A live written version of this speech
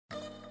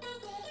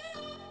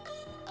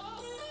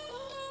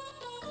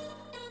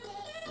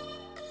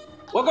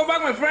Welcome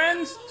back, my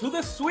friends, to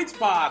the sweet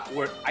spot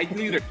where IT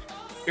leaders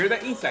share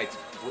the insights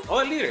with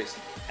other leaders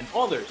and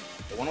others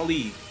that want to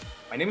lead.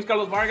 My name is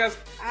Carlos Vargas.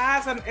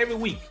 As and every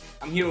week,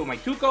 I'm here with my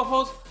two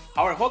co-hosts,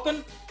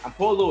 Holton and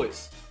Paul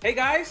Lewis. Hey,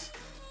 guys.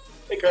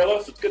 Hey,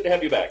 Carlos. It's good to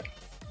have you back.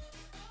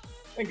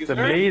 Thank you, It's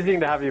sir.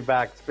 amazing to have you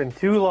back. It's been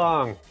too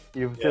long.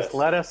 You just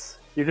let us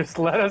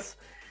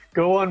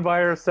go on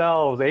by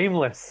ourselves,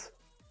 aimless.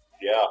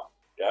 Yeah.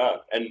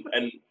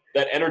 And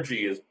that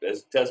energy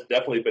has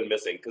definitely been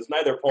missing because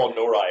neither Paul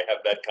nor I have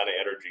that kind of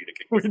energy to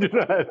kick We do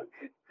that.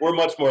 We're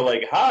much more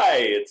like, hi,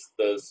 it's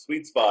the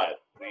sweet spot.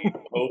 We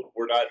hope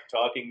we're not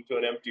talking to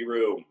an empty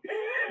room.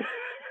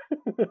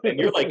 And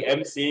you're like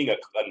emceeing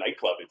a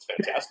nightclub. It's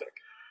fantastic.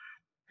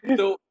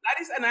 So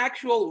that is an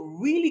actual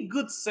really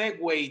good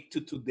segue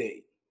to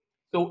today.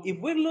 So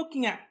if we're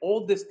looking at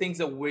all these things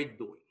that we're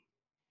doing,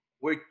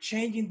 we're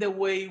changing the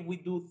way we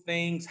do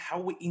things, how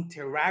we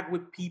interact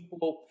with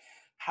people,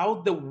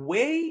 how the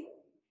way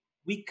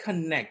we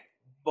connect.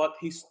 But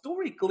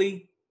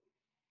historically,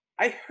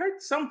 I heard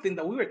something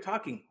that we were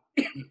talking.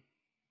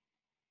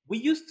 We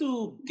used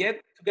to get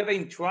together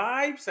in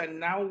tribes and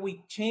now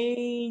we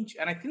change.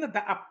 And I think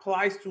that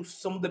applies to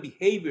some of the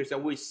behaviors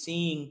that we're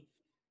seeing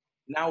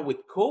now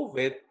with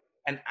COVID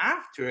and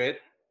after it.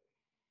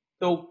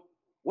 So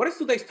what is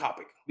today's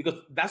topic? Because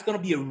that's going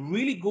to be a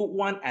really good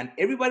one. And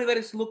everybody that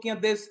is looking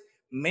at this,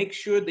 make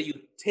sure that you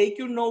take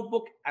your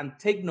notebook and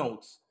take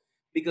notes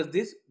because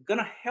this is going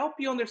to help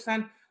you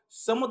understand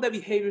some of the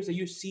behaviors that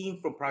you're seeing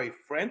from probably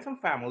friends and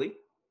family. And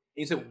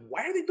you say,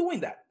 why are they doing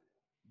that?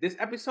 This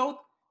episode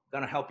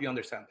going to help you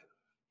understand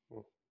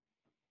it.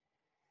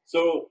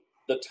 So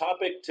the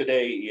topic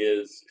today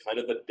is kind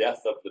of the death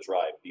of the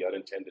tribe, the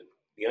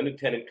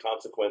unintended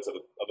consequence of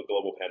a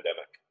global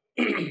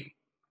pandemic.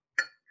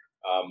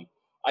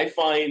 I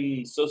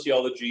find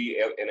sociology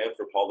and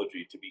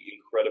anthropology to be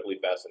incredibly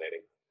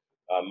fascinating,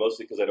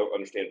 mostly because I don't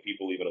understand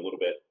people even a little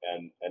bit,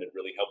 and it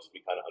really helps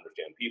me kind of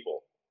understand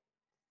people.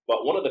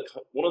 But one of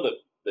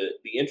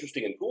the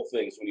interesting and cool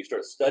things when you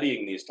start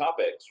studying these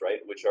topics, right,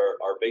 which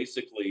are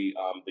basically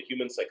the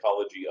human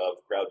psychology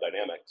of crowd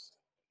dynamics,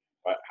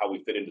 how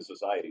we fit into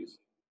societies,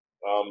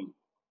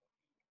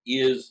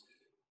 is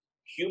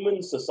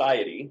human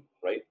society,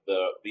 right?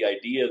 The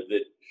idea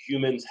that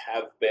humans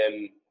have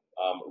been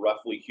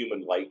roughly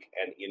human-like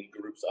and in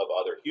groups of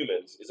other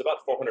humans is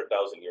about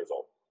 400,000 years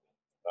old.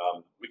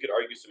 We could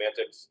argue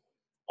semantics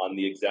on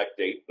the exact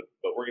date,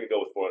 but we're going to go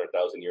with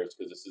 400,000 years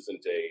because this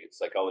isn't a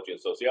psychology and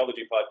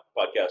sociology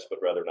podcast, but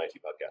rather an IT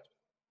podcast.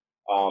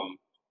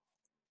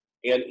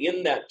 And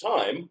in that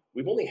time,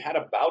 we've only had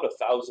about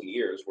 1,000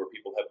 years where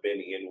people have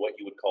been in what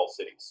you would call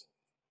cities.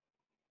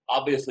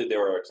 Obviously,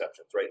 there are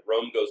exceptions, right?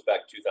 Rome goes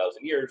back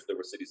 2,000 years. There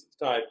were cities at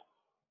the time,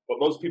 but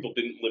most people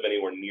didn't live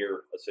anywhere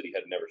near a city,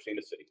 had never seen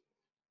a city.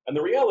 And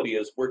the reality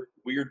is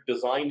we're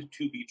designed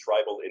to be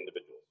tribal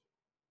individuals.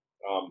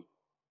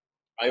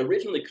 I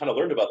originally kind of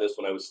learned about this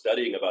when I was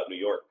studying about New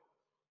York.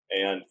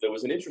 And there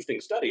was an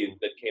interesting study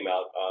that came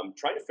out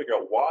trying to figure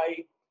out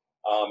why,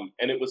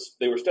 and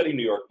they were studying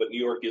New York, but New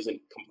York isn't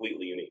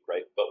completely unique,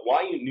 right? But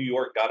why New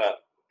York got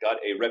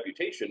a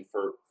reputation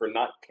for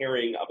not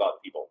caring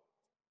about people.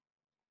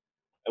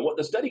 And what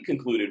the study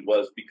concluded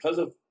was because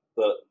of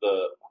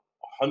the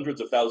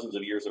hundreds of thousands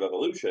of years of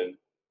evolution,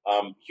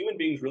 human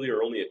beings really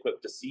are only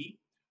equipped to see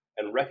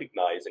and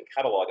recognize and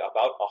catalog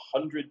about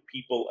 100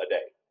 people a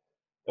day.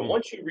 And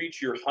once you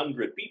reach your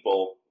 100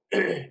 people,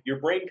 your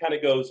brain kind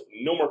of goes,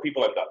 no more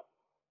people, I'm done.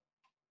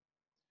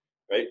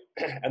 Right?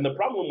 And the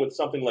problem with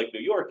something like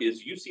New York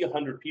is you see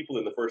 100 people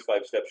in the first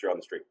 5 steps you're on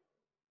the street.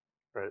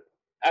 Right.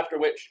 After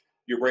which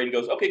your brain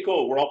goes, okay,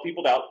 cool, we're all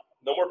peopled out,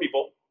 no more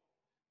people.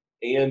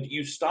 And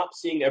you stop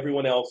seeing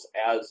everyone else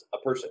as a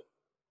person.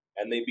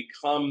 And they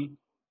become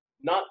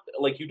not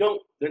like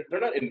they're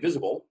not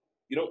invisible.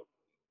 You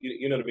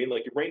know what I mean?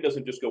 Like your brain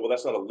doesn't just go, well,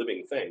 that's not a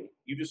living thing.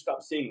 You just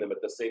stop seeing them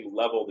at the same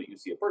level that you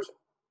see a person.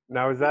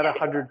 Now, is that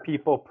 100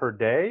 people per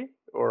day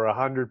or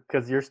 100?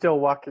 Because you're still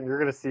walking, you're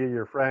going to see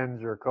your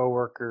friends, your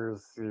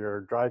coworkers,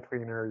 your dry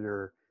cleaner,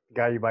 your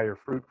guy you buy your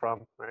fruit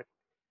from, right?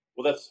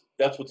 Well,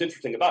 that's what's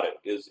interesting about it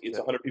is it's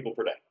 100 people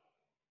per day.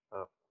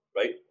 Oh.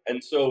 Right?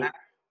 And so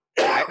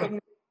Recognize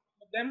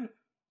them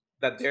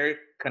that they're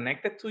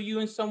connected to you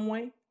in some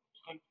way.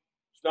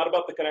 It's not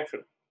about the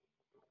connection,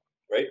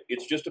 right?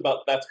 It's just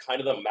about that's kind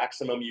of the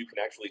maximum you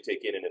can actually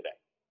take in a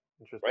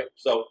day, right?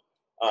 So,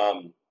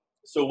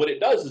 so what it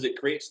does is it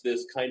creates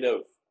this kind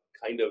of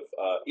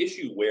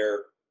issue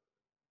where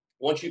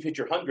once you've hit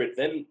your 100,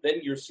 then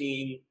you're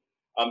seeing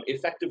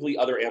effectively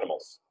other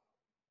animals,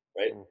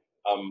 right?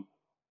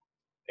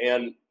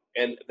 And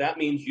that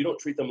means you don't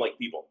treat them like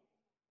people,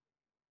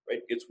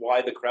 right? It's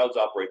why the crowds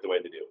operate the way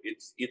they do.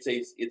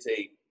 It's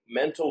a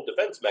mental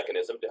defense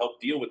mechanism to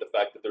help deal with the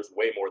fact that there's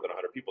way more than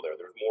 100 people there.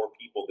 There's more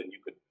people than you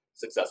could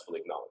successfully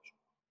acknowledge.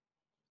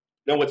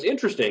 Now, what's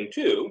interesting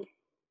too,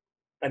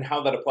 and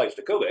how that applies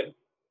to COVID,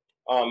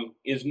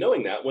 is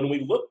knowing that when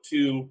we look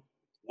to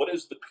what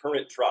is the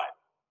current tribe,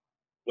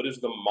 what is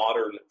the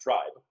modern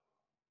tribe,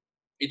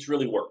 it's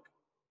really work,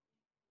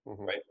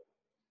 right?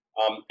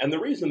 And the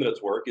reason that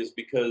it's work is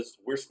because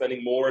we're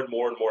spending more and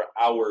more and more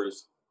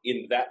hours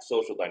in that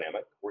social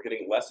dynamic. We're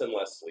getting less and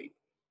less sleep.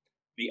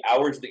 The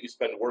hours that you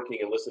spend working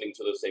and listening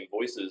to those same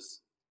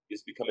voices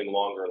is becoming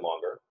longer and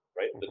longer,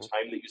 right? The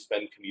time that you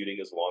spend commuting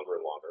is longer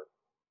and longer.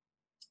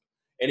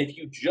 And if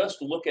you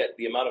just look at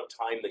the amount of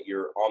time that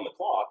you're on the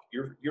clock,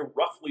 you're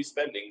roughly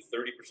spending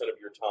 30% of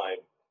your time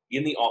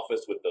in the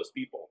office with those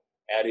people.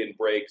 Add in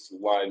breaks,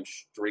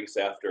 lunch, drinks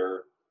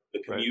after,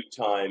 the commute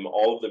time,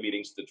 all of the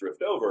meetings that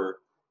drift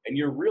over, and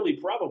you're really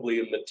probably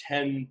in the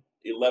 10,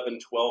 11,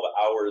 12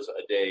 hours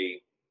a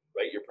day,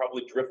 right? You're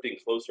probably drifting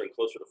closer and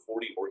closer to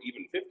 40 or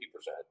even 50%.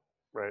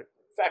 Right.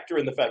 Factor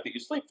in the fact that you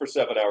sleep for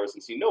 7 hours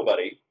and see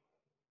nobody,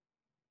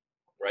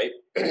 right?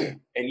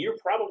 And you're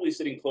probably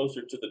sitting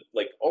closer to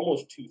the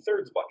almost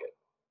 2/3 bucket.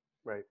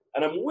 Right.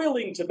 And I'm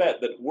willing to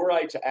bet that were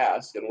I to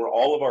ask, and were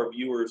all of our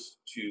viewers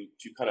to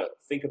kind of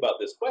think about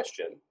this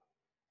question,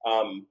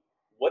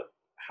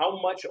 how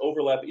much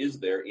overlap is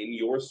there in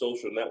your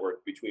social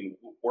network between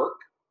work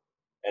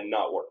and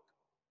not work?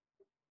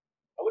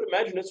 I would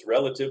imagine it's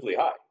relatively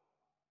high,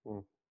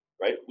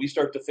 right? We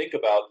start to think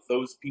about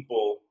those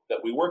people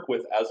that we work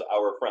with as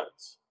our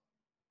friends.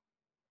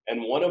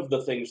 And one of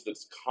the things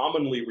that's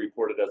commonly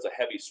reported as a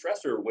heavy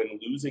stressor when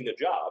losing a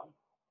job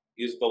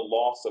is the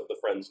loss of the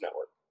friends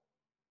network.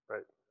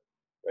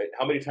 Right?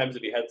 How many times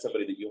have you had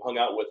somebody that you hung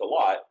out with a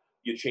lot,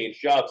 you change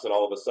jobs, and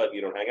all of a sudden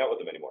you don't hang out with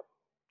them anymore?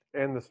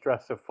 And the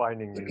stress of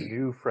finding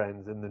new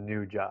friends in the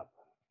new job.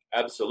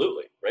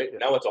 Absolutely, right? Yeah.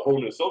 Now it's a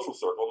whole new social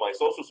circle. My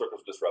social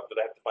circle's disrupted.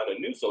 I have to find a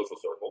new social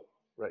circle.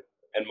 Right.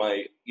 And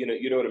you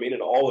know what I mean?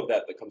 And all of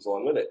that comes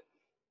along with it.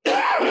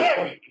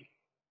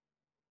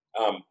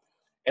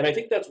 And I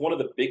think that's one of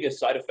the biggest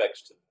side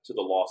effects to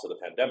the loss of the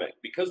pandemic.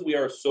 Because we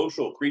are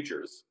social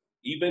creatures,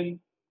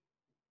 even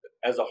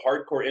as a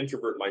hardcore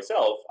introvert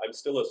myself, I'm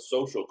still a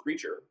social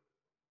creature.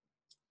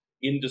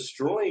 In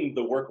destroying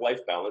the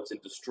work-life balance, in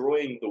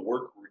destroying the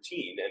work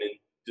routine, and in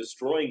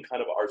destroying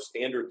kind of our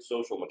standard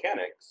social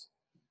mechanics,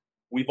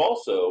 we've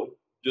also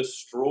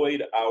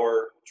destroyed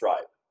our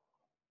tribe.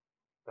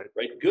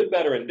 Right? Good,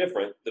 bad, or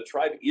indifferent, the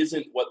tribe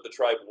isn't what the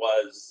tribe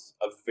was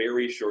a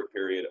very short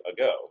period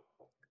ago.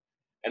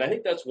 And I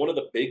think that's one of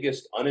the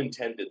biggest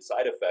unintended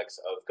side effects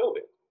of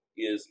COVID,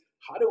 is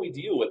how do we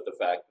deal with the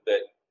fact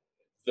that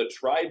the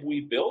tribe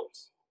we built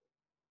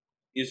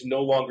is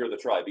no longer the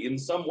tribe? In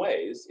some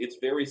ways, it's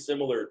very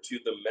similar to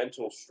the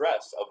mental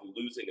stress of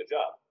losing a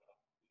job.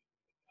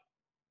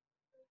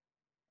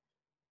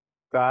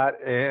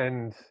 That,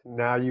 and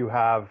now you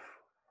have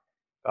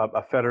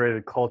a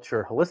federated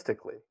culture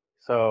holistically.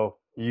 So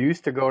you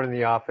used to go to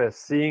the office,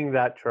 seeing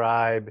that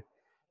tribe,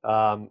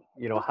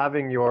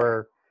 having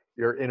your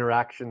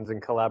interactions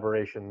and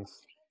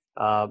collaborations,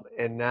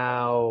 and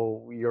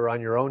now you're on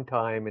your own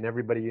time, and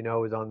everybody you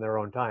know is on their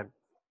own time.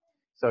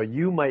 So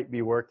you might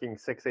be working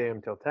 6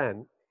 a.m. till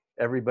 10.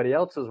 Everybody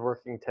else is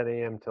working 10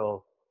 a.m.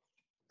 till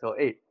 8.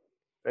 Right?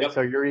 Yep.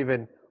 So you're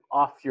even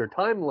off your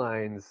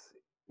timelines,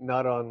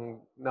 not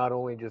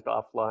only just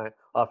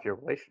off your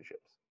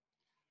relationships.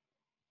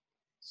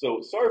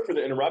 So sorry for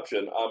the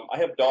interruption. I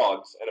have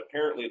dogs, and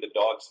apparently the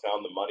dogs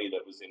found the money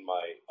that was in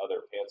my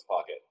other pants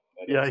pocket.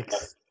 And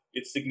Yikes.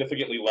 It's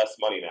significantly less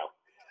money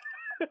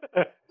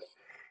now.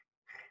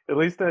 At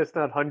least it's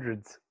not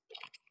hundreds.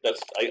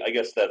 I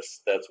guess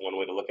that's one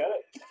way to look at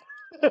it.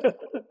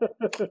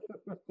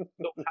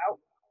 So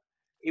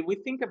if we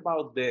think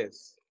about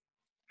this,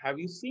 have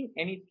you seen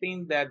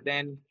anything that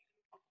then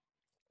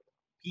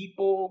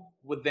people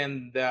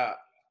within the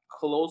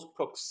close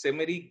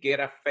proximity get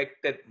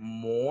affected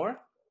more?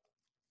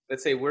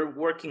 Let's say we're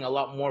working a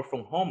lot more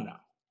from home now.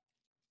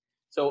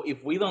 So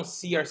if we don't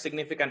see our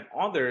significant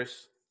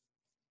others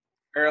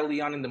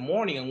early on in the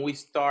morning and we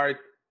start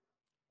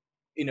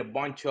in a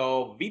bunch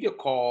of video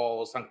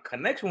calls and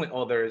connection with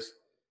others,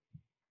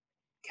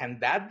 can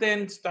that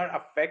then start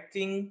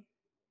affecting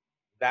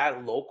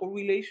that local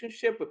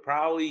relationship with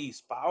probably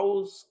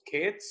spouse,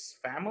 kids,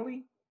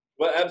 family?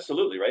 Well,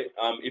 absolutely, right?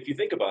 If you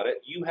think about it,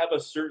 you have a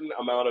certain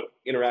amount of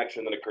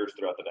interaction that occurs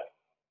throughout the day,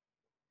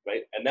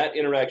 right? And that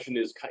interaction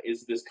is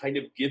this kind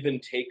of give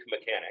and take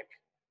mechanic.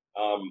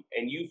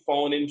 And you've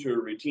fallen into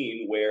a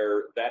routine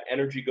where that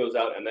energy goes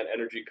out and that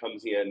energy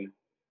comes in.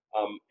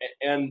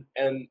 And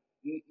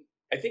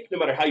I think no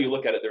matter how you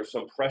look at it, there's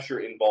some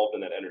pressure involved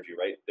in that energy,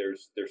 right?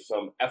 There's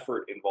some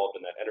effort involved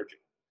in that energy.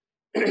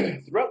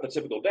 Throughout the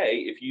typical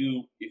day, if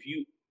you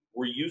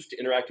were used to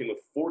interacting with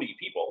 40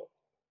 people,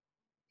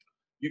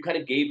 you kind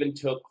of gave and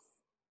took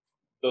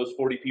those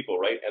 40 people,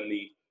 right? And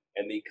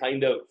the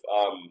kind of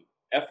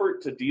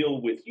effort to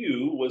deal with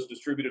you was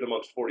distributed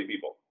amongst 40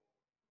 people.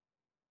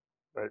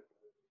 Right.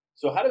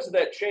 So how does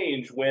that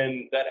change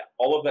when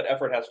all of that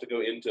effort has to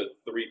go into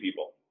 3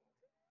 people?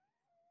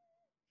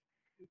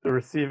 They're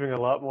receiving a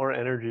lot more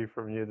energy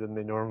from you than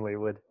they normally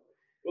would.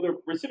 Well, they're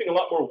receiving a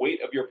lot more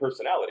weight of your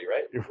personality,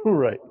 right?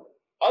 Right.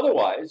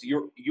 Otherwise,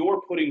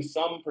 you're putting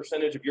some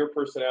percentage of your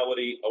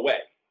personality away,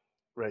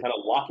 right, kind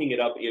of locking it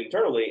up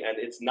internally, and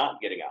it's not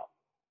getting out.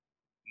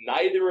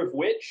 Neither of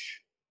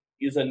which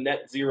is a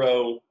net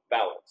zero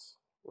balance.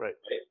 Right.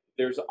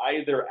 there's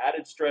either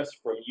added stress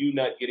from you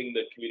not getting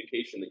the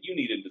communication that you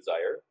need and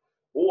desire,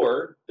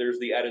 or there's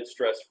the added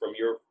stress from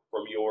your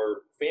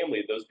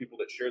family, those people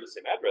that share the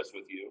same address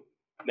with you,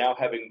 now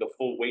having the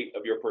full weight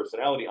of your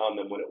personality on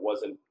them when it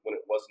was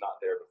not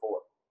there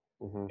before.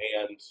 Mm-hmm.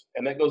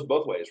 And that goes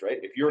both ways, right?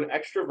 If you're an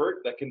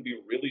extrovert, that can be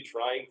really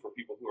trying for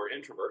people who are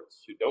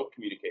introverts, who don't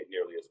communicate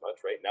nearly as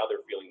much, right? Now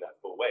they're feeling that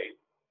full weight.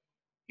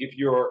 If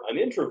you're an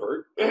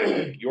introvert,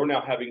 you're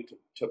now having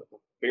to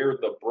bear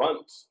the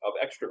brunt of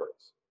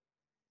extroverts.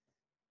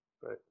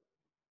 Right.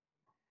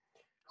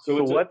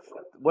 So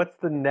what's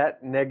the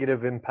net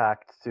negative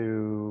impact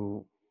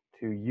to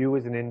you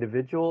as an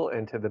individual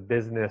and to the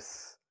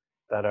business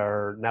that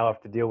are now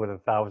have to deal with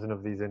 1,000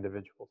 of these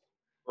individuals?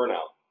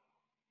 Burnout,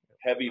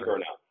 heavy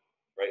burnout,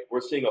 right?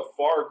 We're seeing a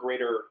far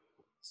greater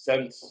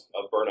sense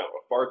of burnout,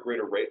 a far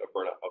greater rate of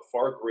burnout, a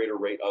far greater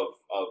rate of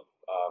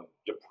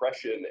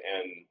depression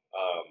and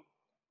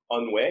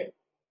ennui.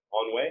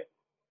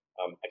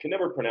 I can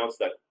never pronounce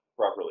that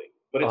properly,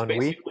 but it's Ennui?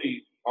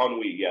 basically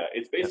ennui. Yeah,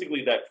 it's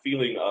basically that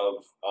feeling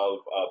of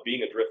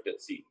being adrift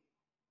at sea,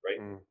 right?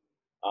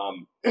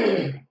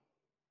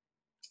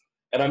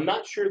 And I'm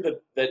not sure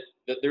that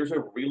there's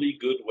a really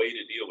good way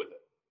to deal with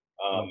it.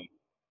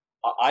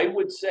 I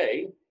would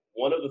say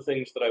one of the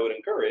things that I would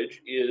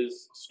encourage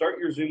is start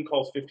your Zoom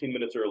calls 15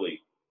 minutes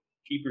early.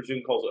 Keep your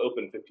Zoom calls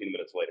open 15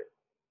 minutes later,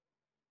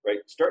 right?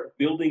 Start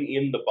building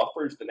in the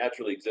buffers that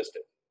naturally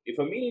existed. If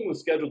a meeting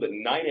was scheduled at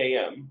 9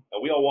 a.m.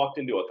 and we all walked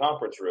into a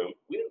conference room,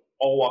 we didn't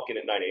all walk in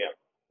at 9 a.m.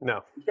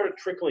 No. We started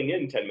trickling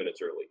in 10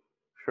 minutes early.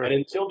 Sure. And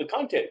until the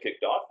content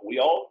kicked off, we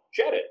all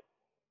chatted.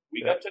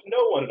 We got to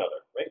know one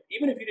another, right?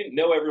 Even if you didn't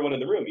know everyone in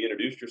the room, you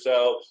introduced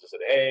yourselves, you said,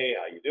 hey,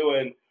 how you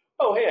doing?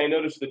 Oh, hey, I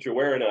noticed that you're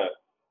wearing a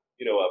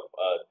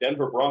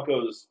Denver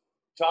Broncos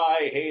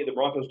tie. Hey, the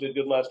Broncos did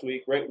good last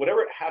week, right?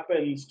 Whatever it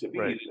happens to be,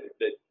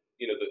 that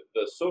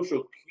the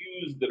social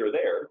cues that are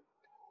there,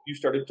 you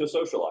started to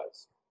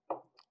socialize.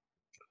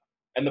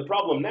 And the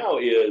problem now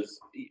is,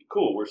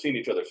 cool, we're seeing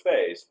each other's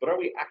face, but are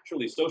we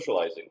actually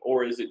socializing?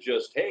 Or is it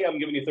just, hey, I'm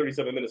giving you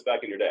 37 minutes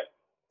back in your day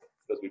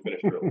because we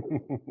finished early?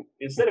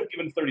 Instead of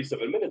giving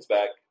 37 minutes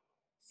back,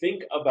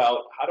 think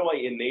about how do I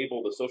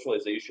enable the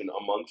socialization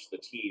amongst the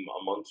team,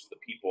 amongst the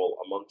people,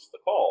 amongst the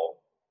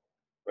call,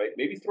 right?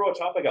 Maybe throw a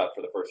topic out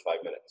for the first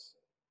 5 minutes.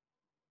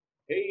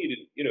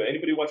 Hey,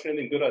 anybody watch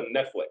anything good on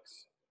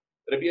Netflix?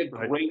 That'd be a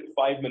great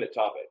 5-minute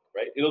topic,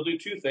 right? It'll do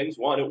two things.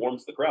 One, it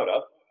warms the crowd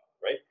up,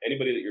 right?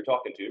 Anybody that you're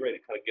talking to, right?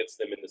 It kind of gets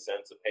them in the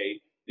sense of,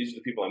 hey, these are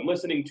the people I'm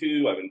listening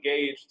to. I'm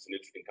engaged. It's an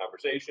interesting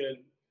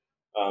conversation.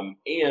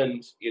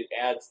 And it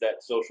adds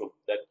that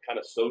kind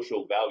of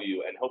social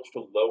value and helps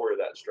to lower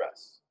that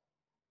stress.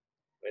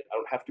 Right? I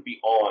don't have to be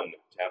on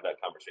to have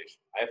that conversation.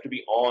 I have to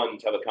be on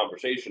to have a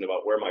conversation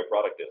about where my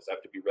product is. I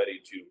have to be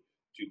ready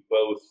to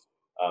both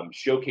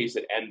showcase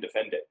it and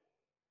defend it.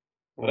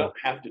 But I don't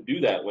have to do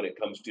that when it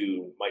comes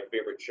to my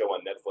favorite show on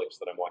Netflix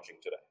that I'm watching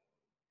today.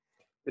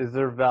 Is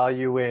there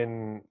value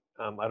in,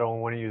 I don't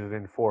want to use it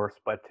in force,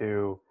 but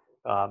to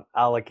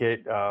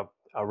allocate a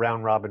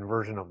round robin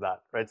version of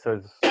that, right?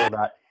 So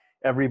that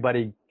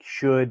everybody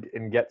should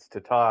and gets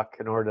to talk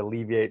in order to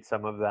alleviate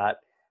some of that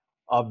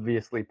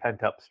obviously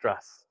pent up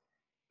stress.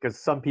 Because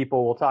some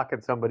people will talk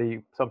and some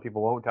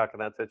people won't talk in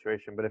that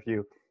situation. But if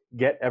you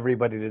get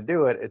everybody to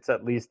do it, it's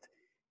at least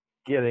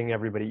getting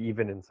everybody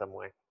even in some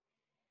way.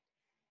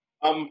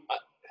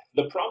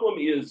 The problem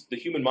is the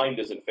human mind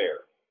isn't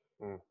fair,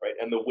 right?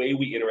 And the way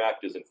we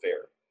interact isn't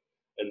fair.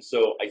 And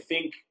so I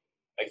think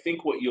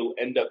what you'll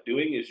end up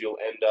doing is you'll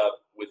end up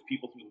with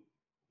people who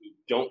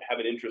don't have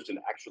an interest in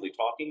actually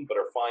talking, but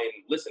are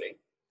fine listening.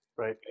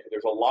 Right.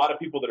 There's a lot of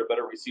people that are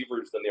better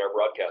receivers than they are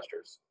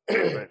broadcasters,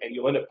 and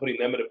you'll end up putting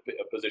them in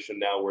a position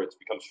now where it's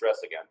become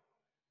stress again.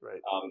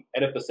 Right.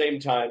 And at the same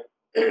time,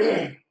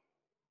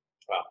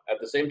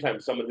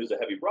 someone who's a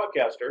heavy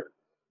broadcaster,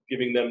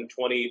 giving them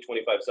 20,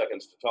 25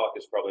 seconds to talk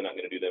is probably not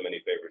going to do them any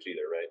favors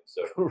either, right?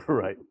 So,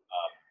 right.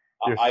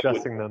 You're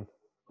stressing them.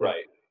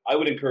 Right. I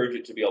would encourage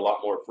it to be a lot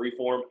more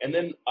freeform. And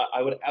then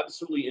I would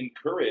absolutely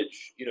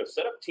encourage,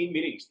 set up team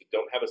meetings that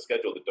don't have a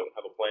schedule, that don't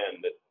have a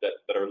plan,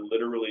 that are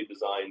literally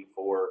designed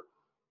for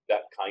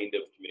that kind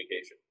of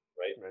communication,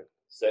 right?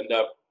 Set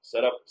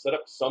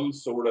up some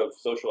sort of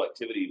social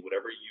activity,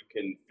 whatever you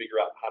can figure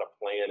out how to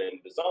plan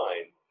and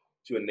design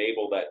to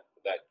enable that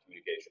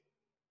communication.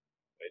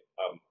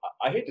 Right?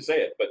 I hate to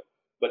say it,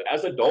 but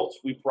as adults,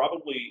 we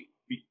probably,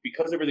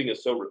 because everything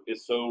is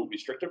so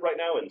restricted right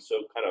now and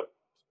so kind of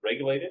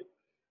regulated,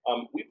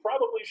 we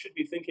probably should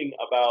be thinking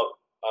about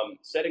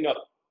setting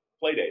up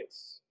play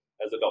dates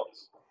as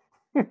adults.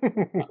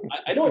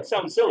 I know it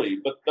sounds silly,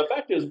 but the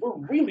fact is we're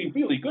really,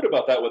 really good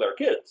about that with our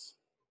kids.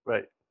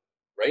 Right.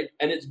 Right?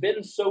 And it's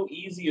been so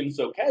easy and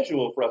so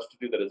casual for us to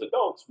do that as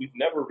adults, we've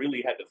never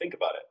really had to think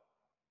about it.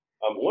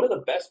 One of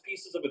the best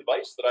pieces of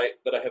advice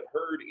that I have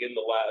heard in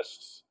the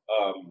last,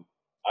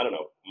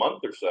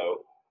 month or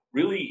so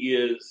really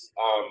is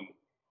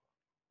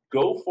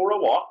go for a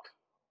walk,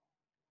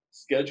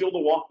 schedule the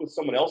walk with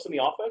someone else in the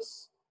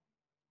office,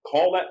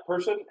 call that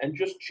person, and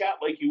just chat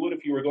like you would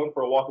if you were going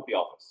for a walk at the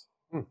office.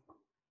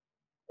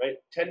 right?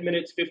 10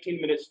 minutes,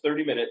 15 minutes,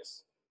 30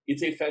 minutes.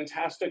 It's a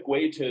fantastic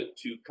way to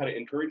kind of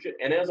encourage it.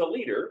 And as a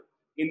leader,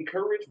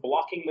 encourage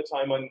blocking the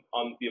time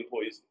on the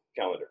employee's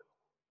calendar.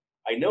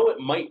 I know it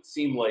might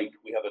seem like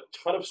we have a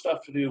ton of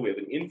stuff to do. We have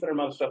an infinite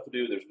amount of stuff to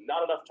do. There's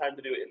not enough time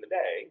to do it in the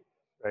day.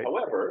 Right.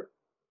 However,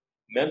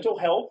 mental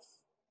health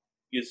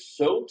is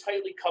so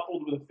tightly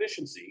coupled with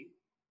efficiency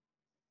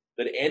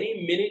that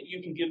any minute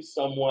you can give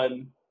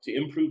someone to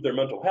improve their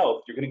mental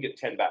health, you're going to get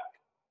 10 back.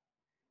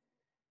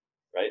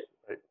 Right?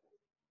 Right.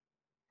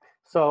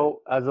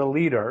 So as a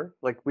leader,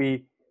 like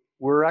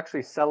we're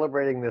actually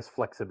celebrating this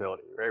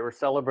flexibility, right? We're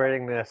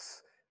celebrating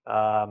this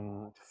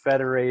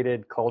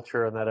federated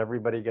culture, and that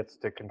everybody gets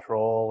to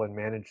control and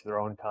manage their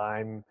own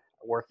time,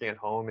 working at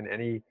home in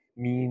any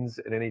means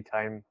at any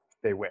time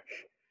they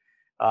wish.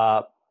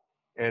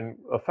 And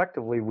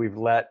effectively, we've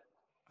let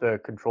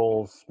the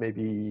controls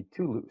maybe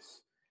too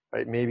loose,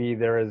 right? Maybe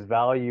there is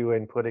value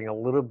in putting a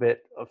little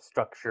bit of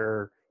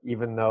structure,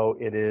 even though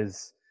it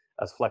is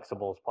as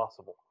flexible as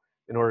possible,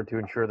 in order to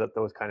ensure that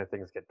those kind of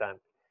things get done.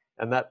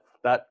 And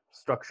that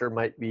structure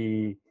might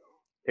be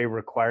a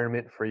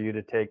requirement for you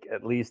to take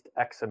at least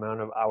X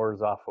amount of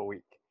hours off a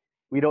week.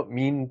 We don't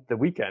mean the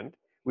weekend.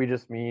 We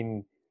just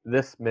mean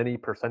this many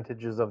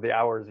percentages of the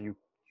hours you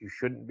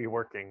shouldn't be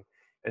working,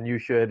 and you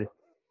should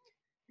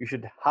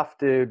have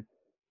to,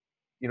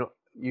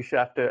 you should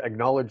have to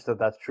acknowledge that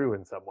that's true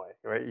in some way,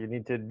 right? You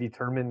need to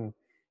determine,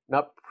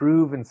 not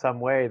prove in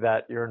some way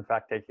that you're in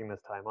fact taking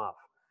this time off.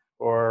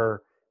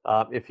 Or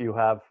if you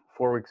have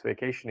 4 weeks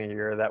vacation a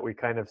year, that we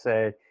kind of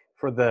say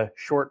for the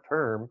short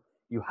term,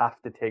 you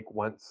have to take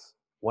 1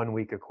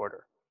 week a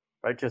quarter,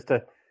 right? Just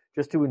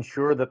to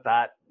ensure that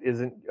that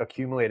isn't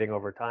accumulating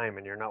over time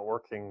and you're not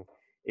working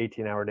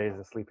 18-hour days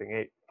and sleeping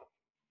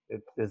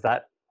 8. Is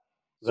that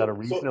a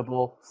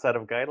reasonable set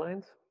of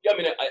guidelines? Yeah, I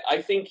mean,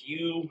 I think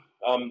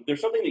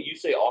there's something that you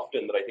say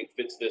often that I think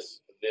fits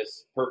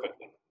this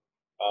perfectly,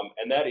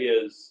 and that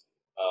is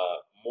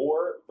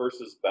more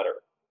versus better.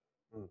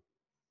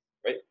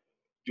 Right?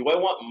 Do I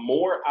want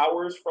more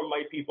hours from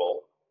my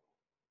people,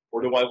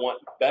 or do I want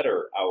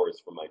better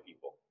hours from my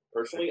people?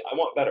 Personally, I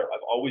want better.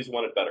 I've always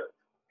wanted better.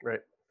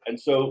 Right. And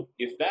so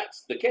if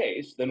that's the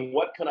case, then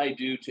what can I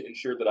do to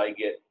ensure that I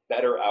get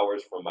better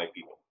hours from my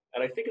people?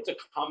 And I think it's a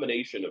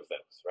combination of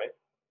things, right?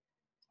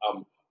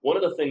 One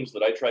of the things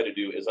that I try to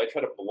do is I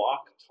try to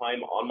block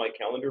time on my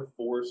calendar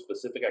for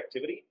specific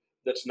activity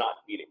that's not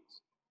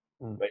meetings,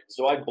 right?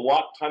 So I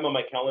block time on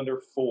my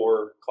calendar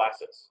for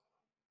classes,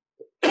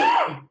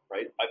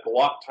 right? I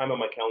block time on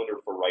my calendar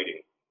for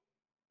writing.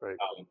 Right.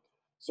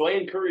 So I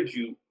encourage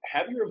you,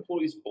 have your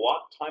employees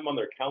block time on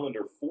their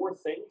calendar for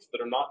things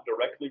that are not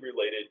directly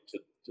related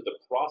to the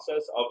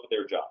process of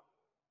their job.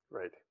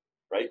 Right.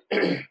 Right?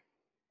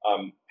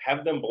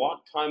 Have them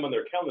block time on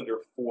their calendar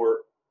for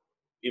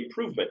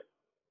improvement,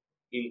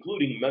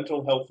 including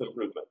mental health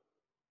improvement.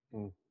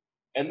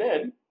 And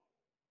then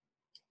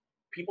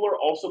people are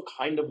also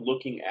kind of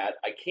looking at,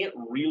 I can't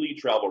really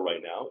travel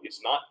right now.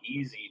 It's not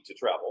easy to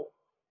travel.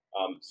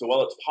 So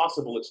while it's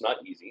possible, it's not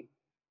easy.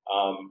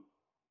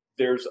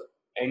 There's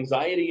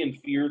anxiety and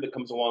fear that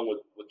comes along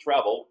with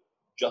travel,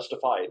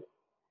 justified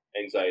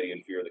anxiety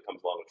and fear that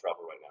comes along with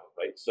travel right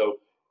now, right? So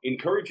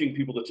encouraging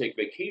people to take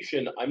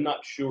vacation, I'm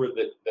not sure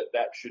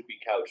that should be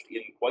couched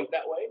in quite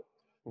that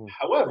way.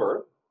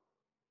 However,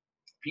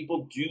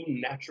 people do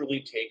naturally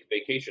take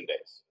vacation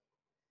days.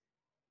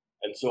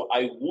 And so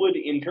I would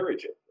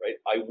encourage it, right?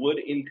 I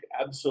would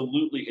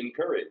absolutely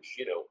encourage,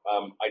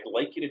 I'd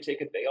like you to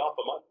take a day off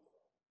a month.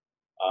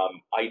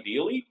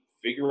 Ideally,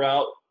 figure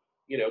out,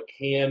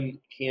 can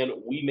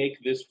we make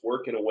this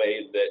work in a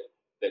way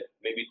that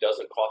maybe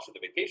doesn't cost you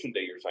the vacation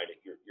day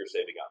you're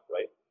saving up,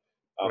 right?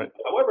 Right.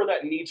 However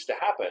that needs to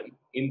happen,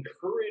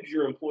 encourage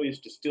your employees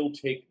to still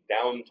take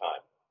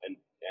downtime and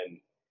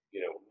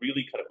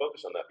really kind of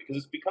focus on that, because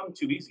it's become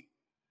too easy,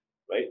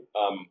 right?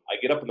 I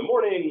get up in the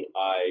morning,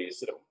 I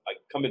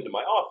come into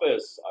my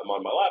office, I'm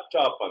on my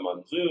laptop, I'm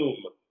on Zoom,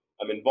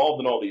 I'm involved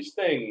in all these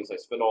things, I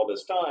spend all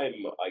this time,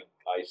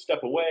 I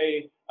step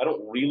away, I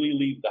don't really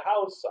leave the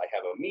house, I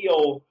have a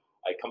meal,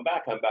 I come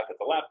back, I'm back at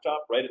the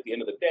laptop. Right at the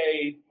end of the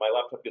day, my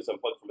laptop gets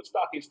unplugged from its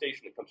docking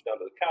station, it comes down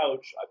to the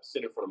couch, I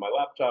sit in front of my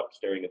laptop,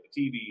 staring at the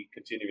TV,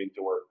 continuing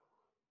to work.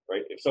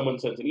 Right? If someone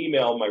sends an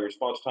email, my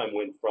response time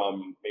went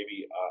from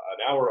maybe an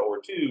hour or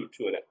two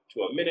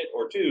to a minute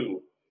or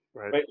two.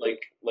 Right?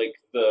 Like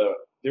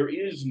there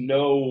is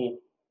no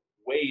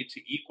way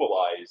to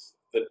equalize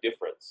the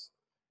difference.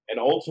 And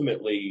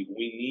ultimately,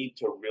 we need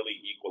to really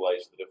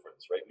equalize the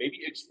difference, right?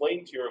 Maybe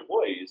explain to your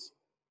employees,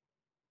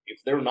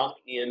 if they're not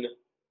in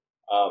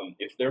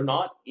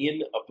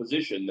a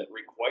position that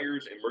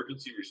requires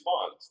emergency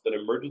response, that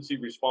emergency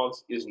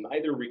response is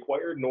neither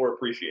required nor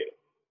appreciated.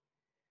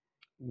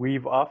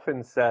 We've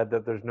often said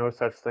that there's no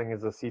such thing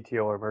as a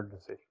CTO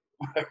emergency.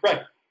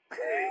 Right.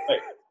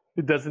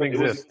 It doesn't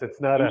exist.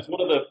 It's not one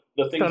of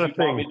the things you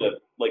taught me the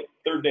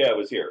third day I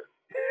was here.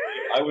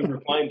 I was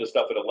replying to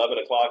stuff at 11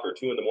 o'clock or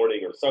 2 in the morning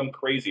or some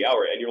crazy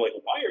hour, and you're like,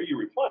 why are you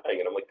replying?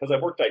 And I'm like, because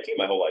I've worked IT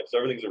my whole life, so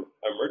everything's an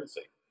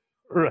emergency.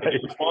 Right. And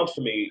your response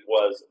to me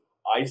was,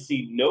 I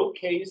see no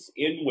case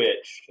in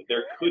which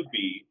there could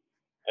be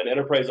an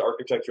enterprise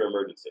architecture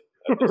emergency.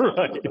 At the time,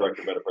 I'm the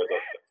director of enterprise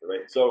architecture,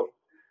 right? So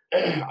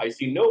I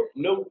see no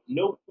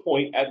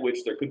point at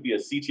which there could be a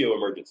CTO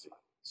emergency.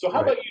 So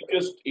how about you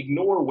just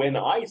ignore when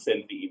I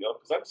send the email,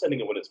 because I'm sending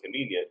it when it's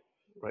convenient.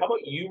 How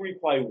about you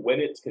reply when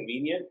it's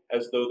convenient,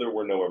 as though there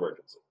were no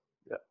emergency?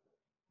 Yeah.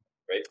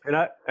 Right.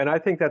 And I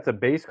think that's a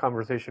base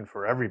conversation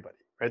for everybody,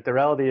 right? The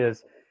reality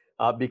is,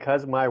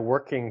 because my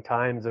working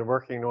times and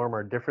working norm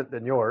are different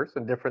than yours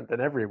and different than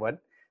everyone,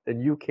 then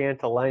you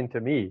can't align to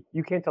me.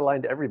 You can't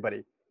align to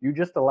everybody. You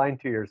just align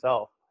to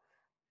yourself.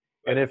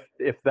 Right. And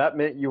if that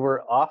meant you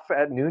were off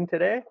at noon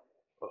today,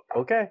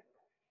 okay.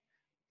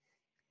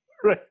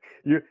 Right.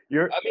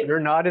 You're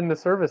not in the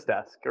service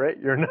desk, right?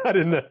 You're not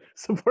in the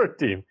support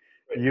team.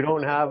 Right. You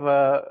don't have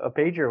a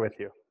pager with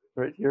you.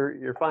 Right?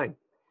 You're fine.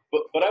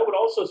 But I would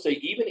also say,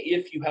 even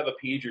if you have a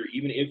pager,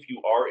 even if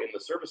you are in the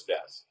service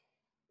desk,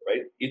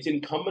 right, it's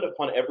incumbent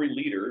upon every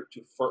leader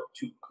to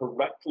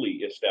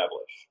correctly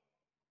establish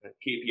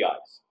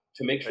KPIs,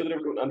 to make sure that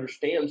everyone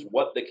understands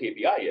what the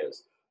KPI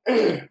is.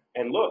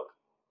 And look,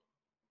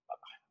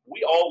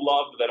 we all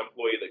love that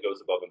employee that goes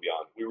above and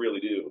beyond. We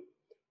really do.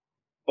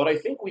 But I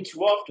think we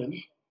too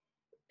often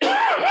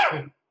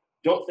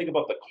don't think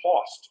about the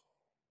cost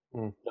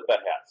that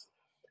has.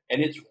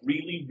 And it's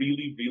really,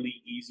 really,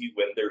 really easy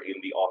when they're in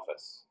the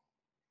office.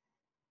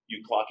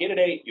 You clock in at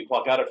 8, you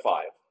clock out at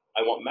 5.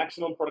 I want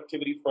maximum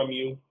productivity from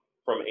you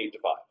from 8 to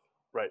 5.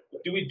 Right.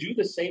 But do we do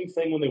the same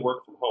thing when they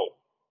work from home?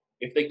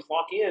 If they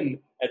clock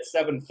in at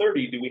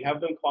 7:30, do we have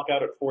them clock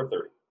out at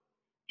 4:30?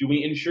 Do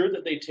we ensure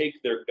that they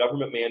take their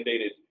government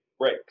mandated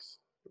breaks?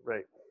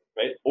 Right.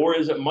 Right? Or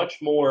is it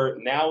much more,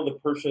 now the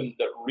person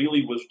that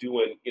really was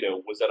doing,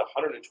 was at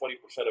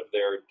 120% of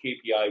their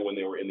KPI when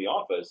they were in the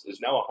office is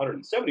now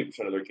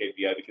 170% of their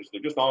KPI because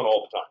they're just on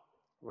all the time.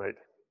 Right.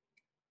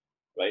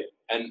 Right?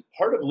 And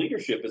part of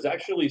leadership is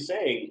actually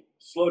saying,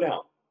 slow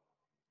down.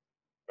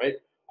 Right?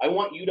 I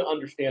want you to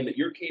understand that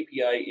your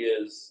KPI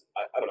is,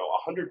 I don't know,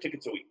 100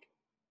 tickets a week.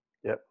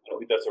 Yep. I don't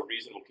think that's a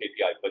reasonable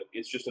KPI, but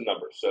it's just a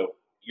number. So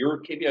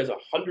your KPI is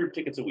 100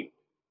 tickets a week.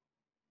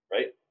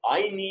 Right?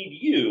 I need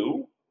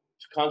you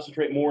to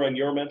concentrate more on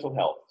your mental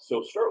health.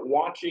 So start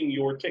watching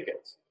your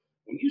tickets.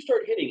 When you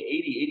start hitting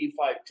 80,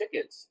 85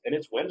 tickets and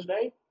it's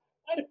Wednesday,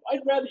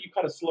 I'd rather you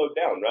kind of slow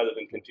down rather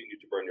than continue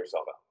to burn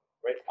yourself out.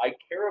 Right? I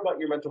care about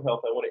your mental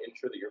health. I want to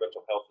ensure that your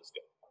mental health is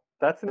good.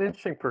 That's an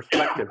interesting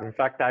perspective. In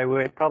fact, I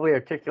would probably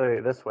articulate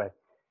it this way.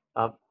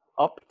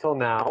 Up till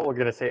now, we're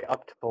going to say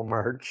up till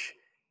March,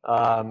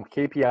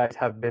 KPIs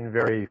have been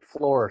very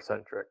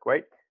floor-centric,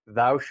 right?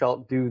 Thou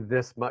shalt do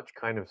this much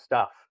kind of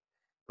stuff.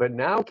 But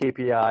now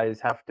KPIs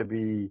have to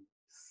be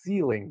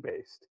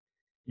ceiling-based.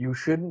 You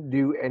shouldn't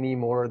do any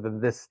more than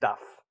this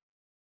stuff,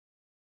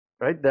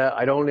 right? That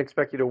I don't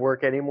expect you to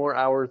work any more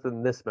hours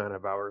than this amount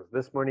of hours,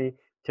 this many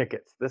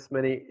tickets, this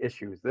many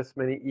issues, this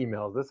many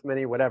emails, this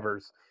many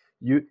whatevers.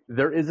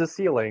 There is a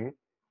ceiling,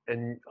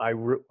 and I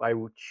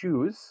would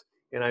choose,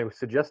 and I would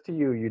suggest to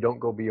you, you don't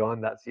go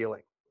beyond that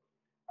ceiling.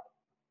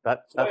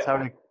 That's how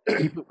to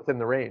keep it within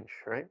the range,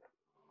 right?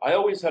 I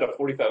always had a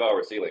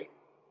 45-hour ceiling.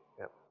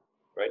 Yeah.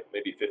 Right?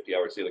 Maybe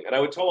 50-hour ceiling. And I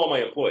would tell all my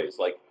employees,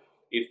 like,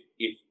 if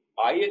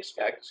I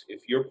expect,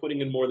 if you're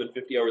putting in more than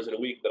 50 hours in a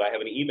week, that I have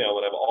an email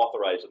and I've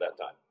authorized at that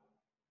time.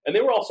 And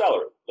they were all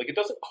salaried. Like, it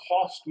doesn't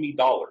cost me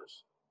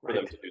dollars for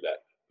them to do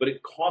that, but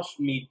it costs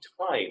me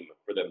time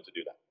for them to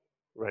do that.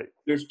 Right.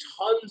 There's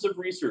tons of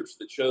research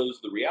that shows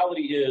the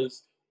reality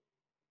is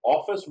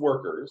office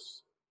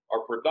workers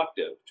are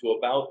productive to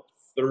about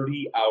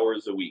 30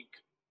 hours a week.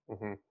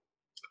 Mm-hmm.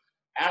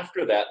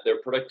 After that, their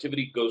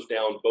productivity goes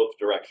down both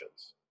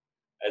directions.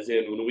 As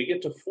in, when we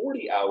get to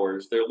 40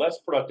 hours, they're less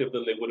productive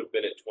than they would have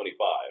been at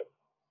 25.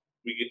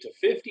 We get to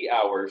 50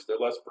 hours, they're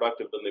less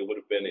productive than they would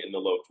have been in the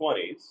low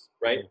 20s,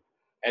 right? Mm-hmm.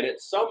 And at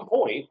some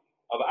point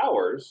of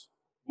hours,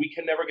 we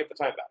can never get the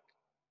time back.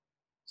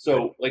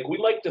 So, like, we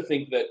like to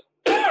think that,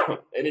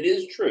 and it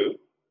is true,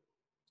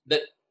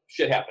 that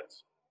shit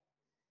happens.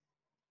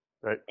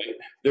 Right.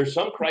 There's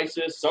some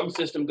crisis, some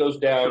system goes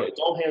down, it's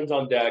all hands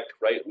on deck,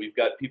 right? We've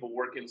got people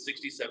working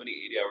 60, 70,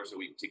 80 hours a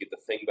week to get the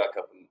thing back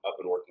up and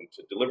working,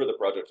 to deliver the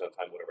project on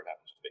time, whatever it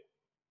happens to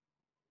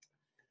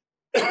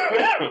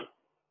be.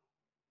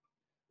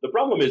 The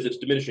problem is it's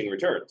diminishing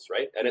returns,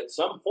 right? And at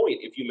some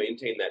point, if you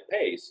maintain that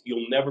pace,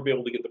 you'll never be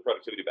able to get the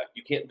productivity back.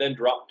 You can't then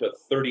drop to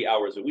 30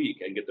 hours a week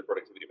and get the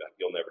productivity back.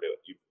 You'll never do it.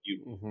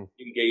 You've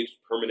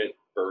engaged permanent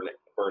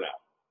burnout.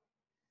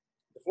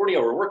 The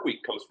 40-hour work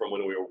week comes from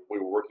when we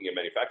were working in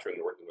manufacturing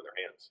and working with our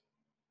hands.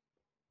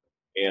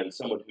 And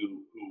someone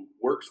who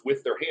works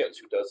with their hands,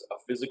 who does a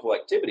physical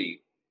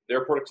activity,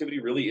 their productivity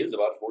really is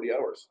about 40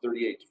 hours,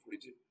 38 to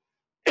 42.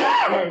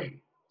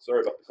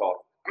 Sorry about the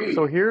call.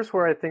 So here's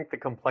where I think the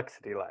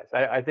complexity lies.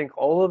 I think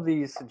all of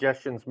these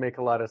suggestions make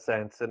a lot of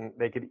sense, and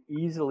they could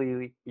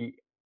easily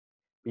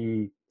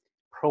be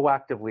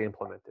proactively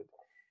implemented.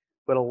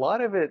 But a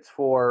lot of it's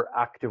for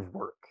active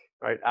work,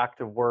 right?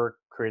 Active work,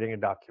 creating a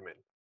document,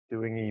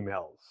 doing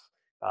emails,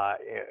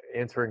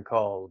 answering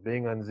calls,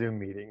 being on Zoom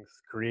meetings,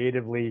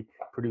 creatively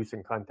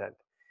producing content.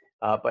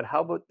 But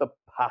how about the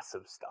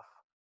passive stuff,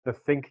 the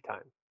think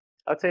time?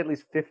 I'd say at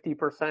least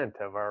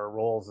 50% of our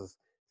roles is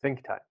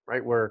think time,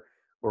 right? We're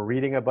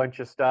reading a bunch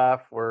of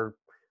stuff, we're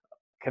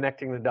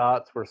connecting the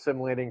dots, we're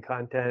simulating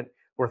content,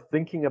 we're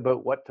thinking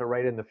about what to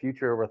write in the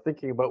future, we're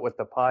thinking about what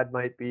the pod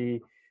might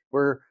be,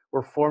 we're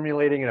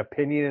formulating an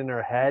opinion in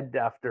our head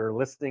after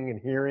listening and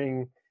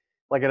hearing.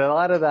 Like a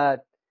lot of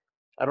that,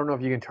 I don't know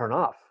if you can turn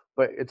off,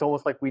 but it's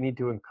almost like we need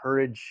to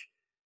encourage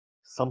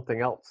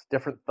something else,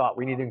 different thought.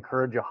 We need to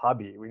encourage a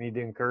hobby. We need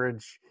to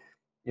encourage,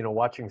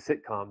 watching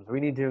sitcoms. We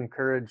need to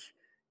encourage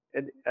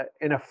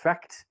an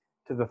effect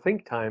to the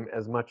think time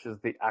as much as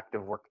the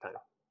active work time.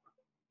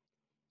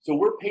 So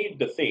we're paid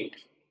to think.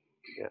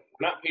 Yeah.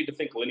 We're not paid to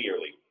think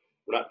linearly.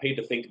 We're not paid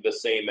to think the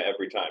same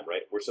every time,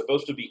 right? We're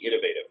supposed to be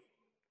innovative.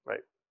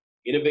 Right.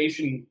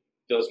 Innovation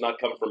does not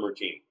come from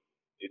routine.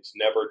 It's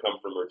never come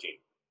from routine.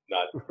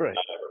 Not ever.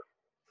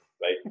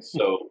 Right?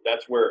 So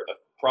that's where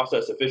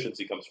process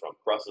efficiency comes from.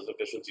 Process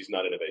efficiency is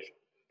not innovation.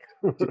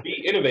 To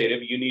be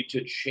innovative, you need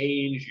to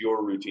change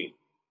your routine.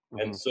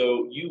 And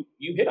so you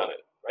hit on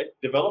it, right?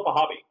 Develop a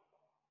hobby.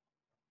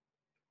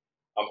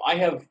 I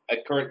have,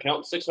 at current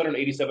count,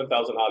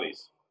 687,000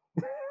 hobbies.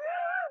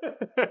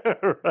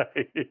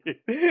 Right.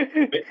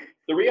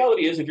 The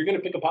reality is, if you're going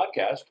to pick a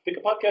podcast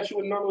you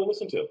wouldn't normally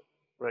listen to.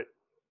 Right.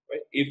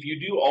 If you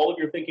do all of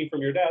your thinking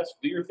from your desk,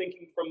 do your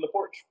thinking from the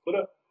porch. Put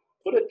a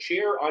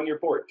chair on your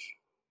porch.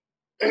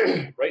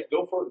 Right?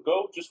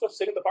 Just go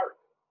sit in the park.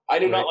 I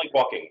do not like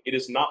walking. It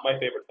is not my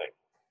favorite thing.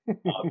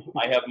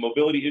 I have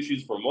mobility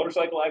issues from a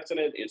motorcycle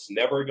accident. It's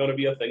never going to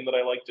be a thing that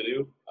I like to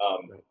do.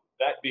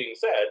 That being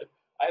said,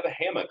 I have a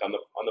hammock on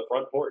the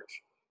front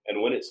porch.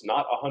 And when it's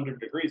not 100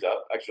 degrees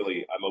out,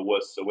 actually, I'm a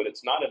wuss. So when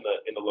it's not in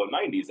the low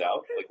 90s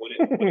out, like when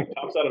it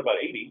tops out at about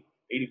 80,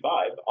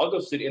 85, I'll go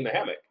sit in the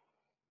hammock.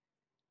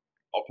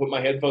 I'll put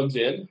my headphones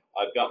in.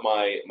 I've got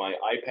my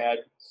iPad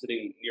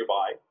sitting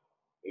nearby.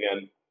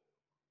 And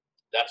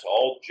that's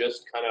all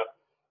just kind of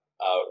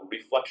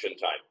reflection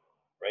time,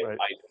 right?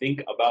 I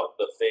think about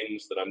the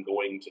things that I'm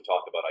going to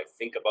talk about. I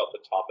think about the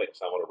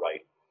topics I want to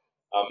write.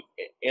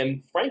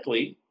 And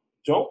frankly,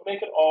 don't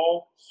make it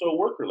all so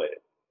work-related.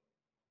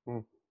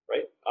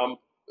 Right?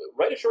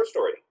 Write a short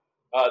story.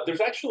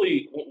 There's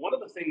actually one of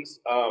the things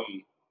a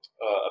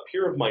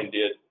peer of mine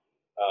did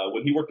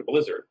when he worked at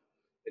Blizzard,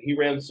 and he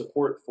ran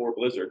support for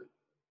Blizzard,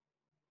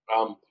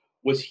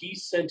 was he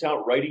sent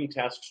out writing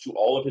tasks to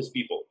all of his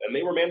people, and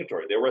they were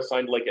mandatory. They were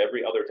assigned like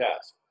every other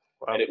task.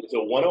 Wow. And it was a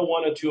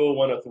 101, a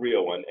 201, a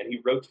 301, and he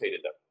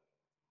rotated them.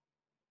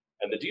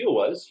 And the deal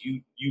was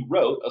you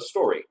wrote a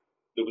story.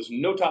 There was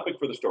no topic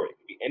for the story. It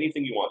could be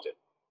anything you wanted.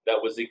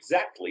 That was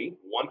exactly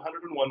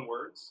 101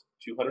 words,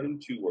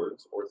 202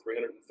 words, or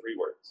 303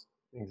 words.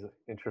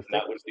 Interesting.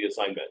 That was the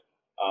assignment.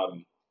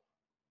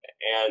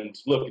 And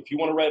look, if you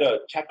want to write a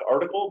tech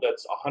article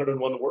that's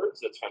 101 words,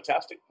 that's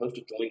fantastic. Post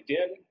it to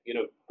LinkedIn,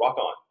 rock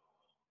on.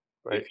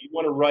 Right. If you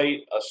want to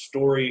write a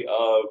story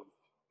of,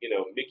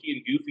 Mickey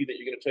and Goofy that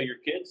you're going to tell your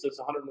kids that's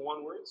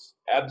 101 words,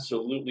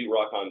 absolutely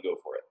rock on, go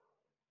for it.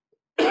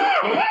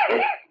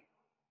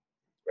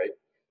 Right?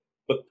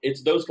 But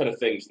it's those kind of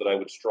things that I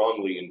would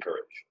strongly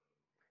encourage.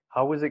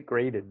 How was it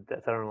graded? I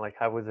don't know,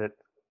 how was it?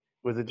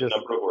 Was it just the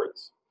number of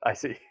words? I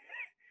see.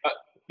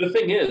 The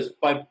thing is,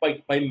 by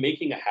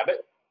making a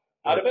habit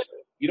out of it,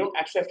 you don't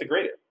actually have to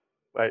grade it.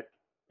 Right?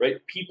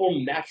 People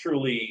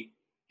naturally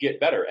get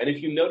better. And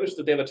if you notice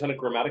that they have a ton of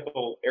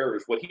grammatical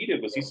errors, what he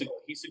did was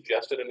he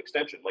suggested an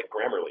extension like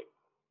Grammarly.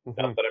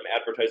 Not that I'm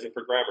advertising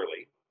for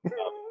Grammarly,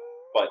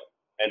 but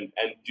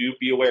do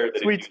be aware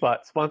that Sweet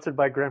Spot, sponsored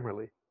by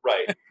Grammarly.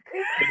 Right.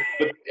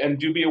 And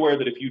do be aware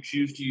that if you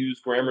choose to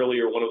use Grammarly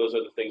or one of those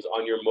other things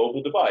on your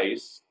mobile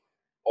device,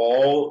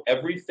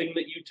 everything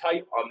that you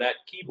type on that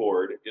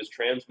keyboard is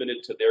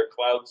transmitted to their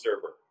cloud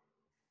server.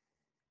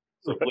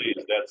 So please,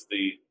 that's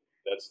the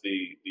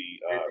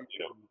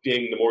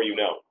ding, the more you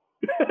know.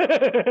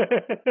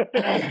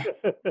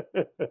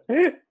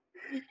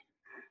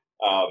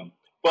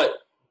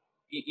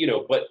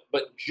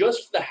 But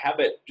just the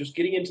habit, just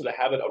getting into the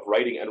habit of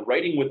writing and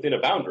writing within a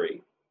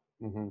boundary,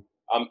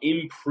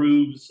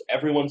 improves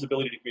everyone's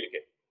ability to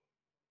communicate.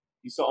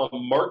 You saw a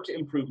marked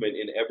improvement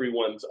in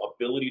everyone's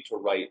ability to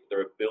write,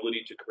 their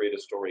ability to create a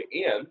story,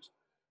 and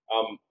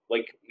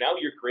now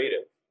you're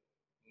creative.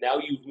 Now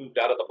you've moved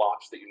out of the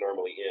box that you're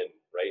normally in,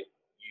 right?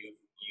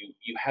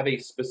 You have a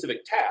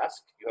specific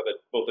task. You have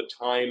both a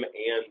time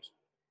and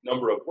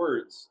number of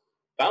words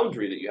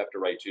boundary that you have to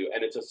write to,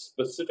 and it's a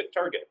specific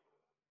target.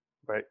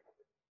 Right?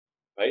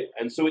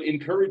 And so it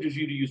encourages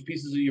you to use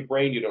pieces of your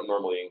brain you don't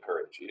normally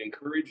encourage. It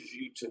encourages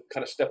you to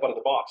kind of step out of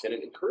the box, and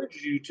it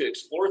encourages you to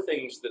explore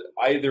things that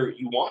either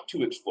you want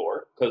to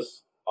explore,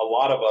 because a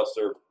lot of us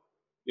are,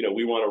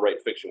 we want to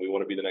write fiction. We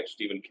want to be the next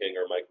Stephen King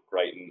or Mike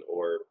Crichton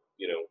or,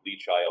 Lee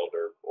Child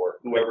or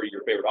whoever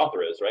your favorite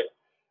author is, right?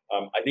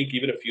 I think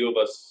even a few of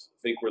us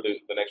think we're the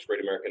next great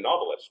American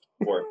novelist,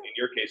 or in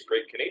your case,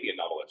 great Canadian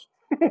novelist.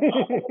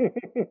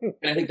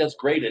 And I think that's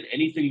great. And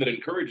anything that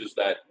encourages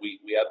that, we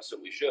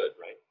absolutely should,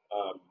 right?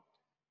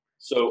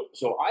 So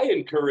I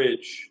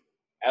encourage,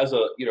 as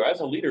a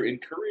leader,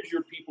 encourage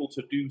your people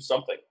to do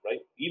something, right?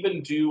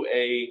 Even do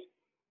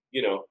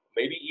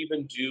maybe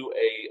even do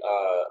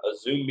a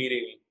Zoom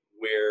meeting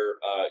where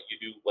you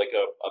do like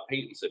a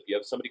paint and sip. You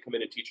have somebody come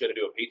in and teach you how to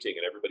do a painting,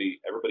 and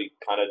everybody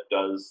kind of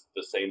does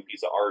the same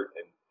piece of art,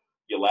 and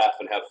you laugh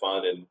and have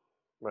fun and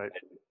right.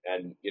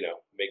 and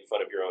make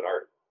fun of your own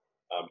art.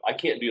 I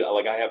can't do that.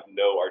 Like, I have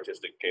no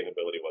artistic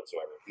capability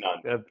whatsoever.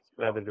 None.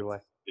 Neither do I.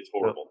 It's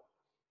horrible.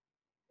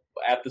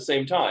 No. At the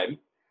same time,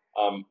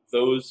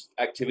 those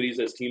activities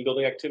as team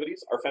building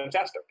activities are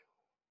fantastic.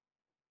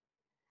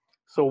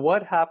 So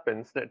what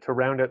happens, to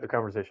round out the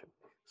conversation,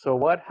 so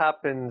what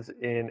happens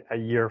in a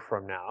year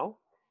from now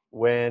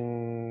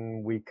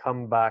when we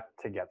come back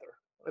together?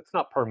 It's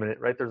not permanent,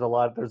 right? There's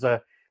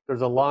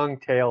a long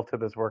tail to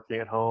this working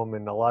at home,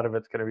 and a lot of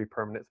it's going to be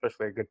permanent,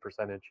 especially a good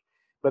percentage.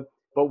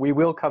 But we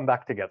will come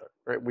back together,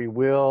 right? We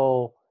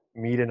will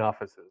meet in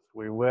offices.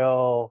 We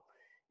will,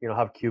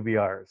 have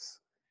QBRs.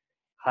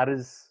 How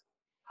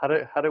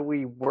do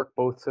we work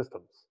both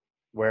systems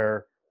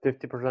where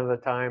 50% of the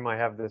time I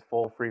have this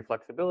full free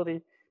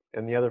flexibility,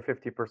 and the other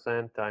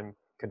 50% I'm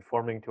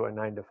conforming to a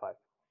 9 to 5?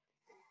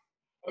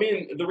 I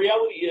mean, the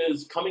reality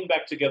is coming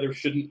back together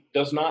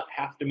does not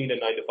have to mean a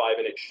 9 to 5,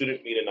 and it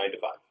shouldn't mean a 9 to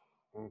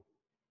 5.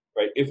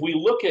 Right? If we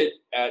look at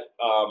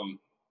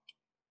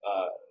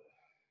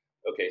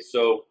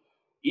so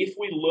if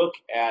we look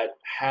at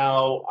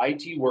how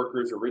IT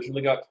workers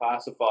originally got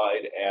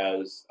classified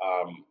as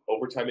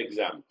overtime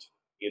exempt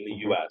in the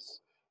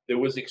U.S., there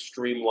was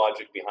extreme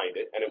logic behind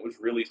it, and it was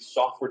really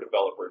software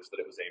developers that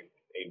it was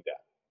aimed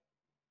at.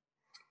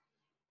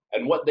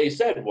 And what they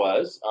said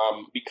was,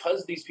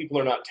 because these people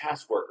are not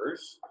task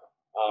workers,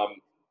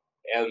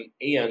 and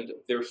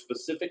they're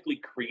specifically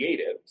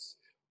creatives,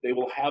 they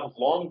will have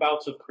long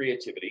bouts of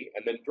creativity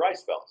and then dry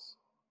spells.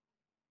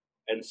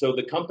 And so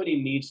the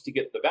company needs to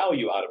get the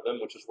value out of them,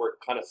 which is where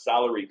kind of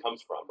salary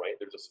comes from, right?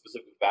 There's a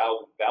specific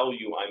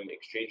value I'm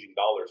exchanging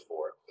dollars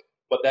for.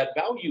 But that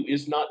value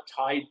is not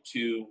tied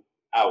to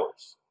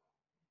hours.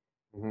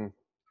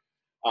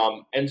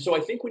 And so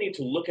I think we need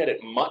to look at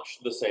it much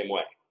the same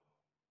way.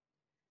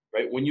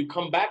 Right? When you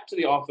come back to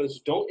the office,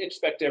 don't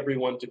expect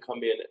everyone to come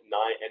in at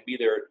 9 and be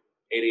there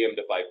 8 a.m.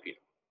 to 5 p.m.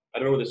 I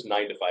don't know where this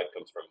 9 to 5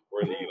 comes from.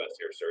 We're in the U.S.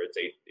 here, sir. It's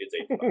 8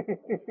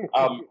 to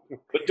 5.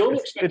 But don't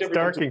expect it's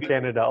dark in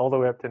Canada all the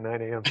way up to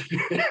 9 a.m.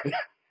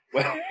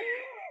 Well,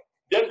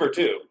 Denver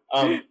too.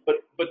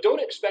 But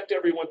don't expect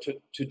everyone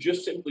to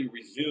just simply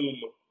resume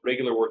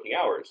regular working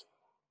hours.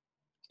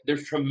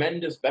 There's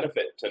tremendous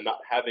benefit to not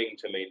having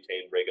to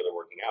maintain regular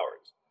working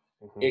hours.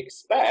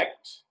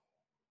 Expect,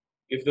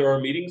 if there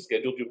are meetings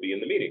scheduled, you'll be in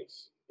the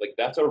meetings. Like,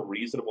 that's a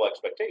reasonable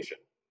expectation.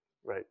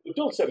 Right. But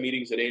don't set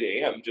meetings at 8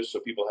 a.m. just so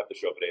people have to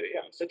show up at 8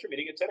 a.m. Set your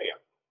meeting at 10 a.m.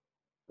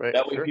 Right.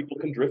 That way people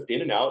can drift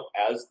in and out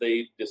as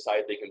they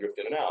decide they can drift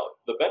in and out.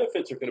 The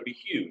benefits are going to be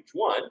huge.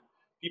 One,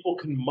 people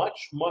can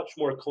much, much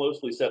more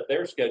closely set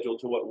their schedule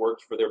to what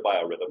works for their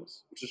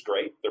biorhythms, which is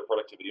great. Their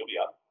productivity will be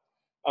up.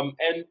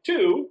 And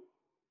two,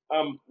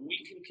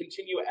 we can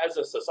continue as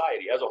a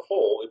society, as a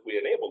whole, if we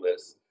enable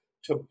this,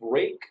 to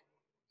break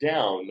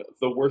down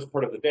the worst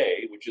part of the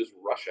day, which is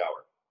rush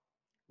hour.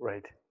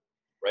 Right.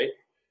 Right?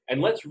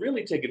 And let's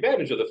really take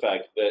advantage of the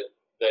fact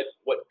that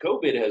what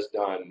COVID has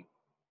done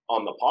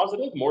on the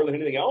positive, more than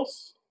anything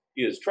else,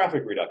 is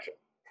traffic reduction.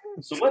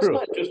 So let's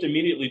not just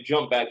immediately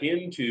jump back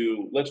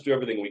into, let's do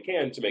everything we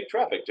can to make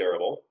traffic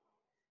terrible.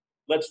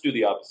 Let's do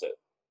the opposite.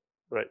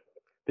 Right.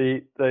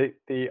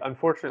 The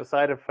unfortunate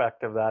side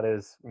effect of that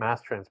is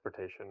mass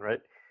transportation, right?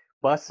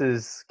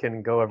 Buses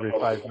can go every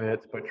 5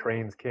 minutes, but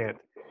trains can't.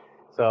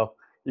 So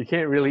you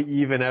can't really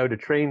even out a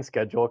train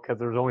schedule because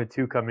there's only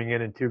 2 coming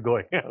in and 2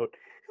 going out.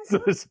 So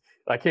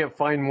I can't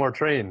find more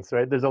trains,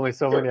 right? There's only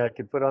so many I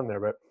could put on there.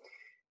 But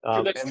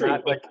that's true.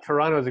 Like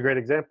Toronto is a great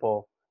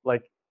example.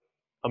 Like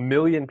 1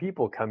 million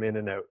people come in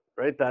and out,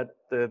 right? That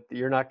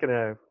you're not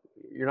gonna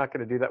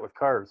do that with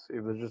cars.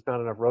 There's just not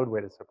enough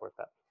roadway to support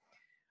that.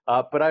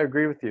 But I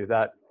agree with you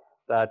that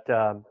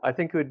I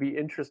think it would be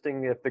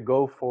interesting if the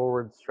go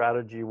forward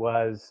strategy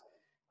was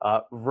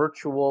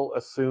virtual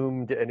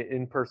assumed and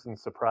in-person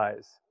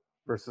surprise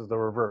versus the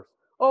reverse.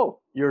 Oh,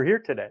 you're here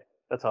today.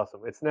 That's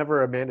awesome. It's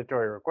never a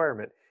mandatory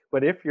requirement,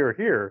 but if you're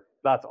here,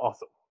 that's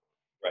awesome.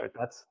 Right.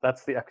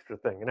 That's the extra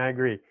thing. And I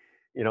agree.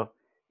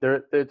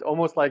 It's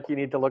almost like you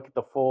need to look at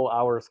the full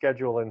hour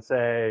schedule and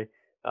say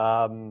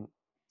the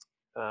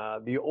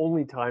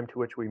only time to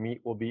which we meet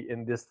will be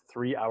in this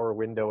 3-hour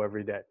window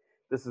every day.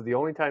 This is the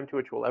only time to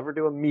which we'll ever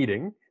do a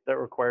meeting that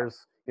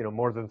requires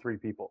more than 3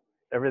 people.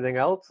 Everything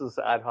else is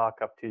ad hoc,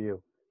 up to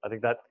you. I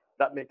think that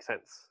makes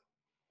sense.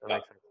 That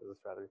makes sense as a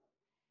strategy.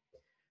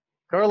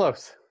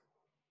 Carlos,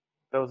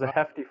 that was a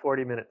hefty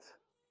 40 minutes.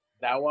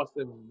 That was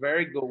a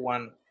very good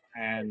one.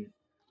 And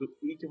to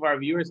each of our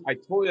viewers, I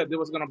told you that there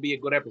was going to be a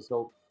good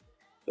episode.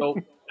 So,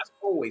 as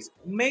always,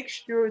 make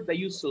sure that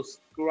you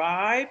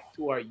subscribe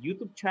to our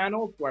YouTube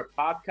channel, to our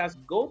podcast.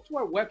 Go to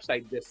our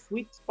website,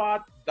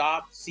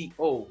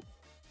 thesweetspot.co,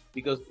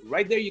 because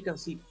right there you can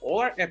see all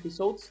our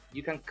episodes.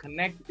 You can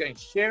connect, you can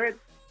share it.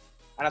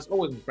 And as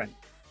always, my friend,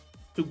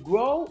 to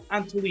grow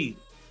and to lead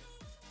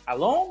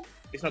alone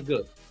is not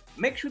good.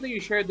 Make sure that you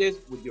share this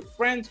with your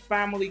friends,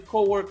 family,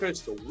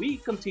 co-workers, so we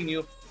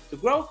continue to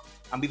grow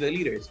and be the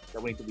leaders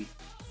that we need to be.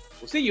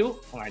 We'll see you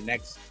on our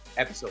next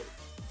episode.